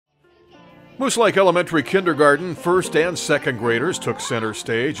Moose Lake Elementary Kindergarten first and second graders took center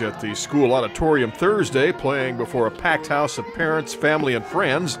stage at the school auditorium Thursday, playing before a packed house of parents, family, and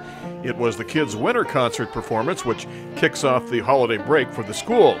friends. It was the kids' winter concert performance, which kicks off the holiday break for the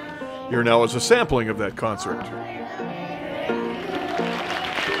school. Here now is a sampling of that concert.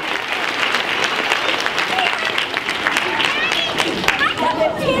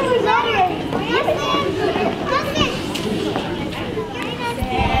 Taylor's already.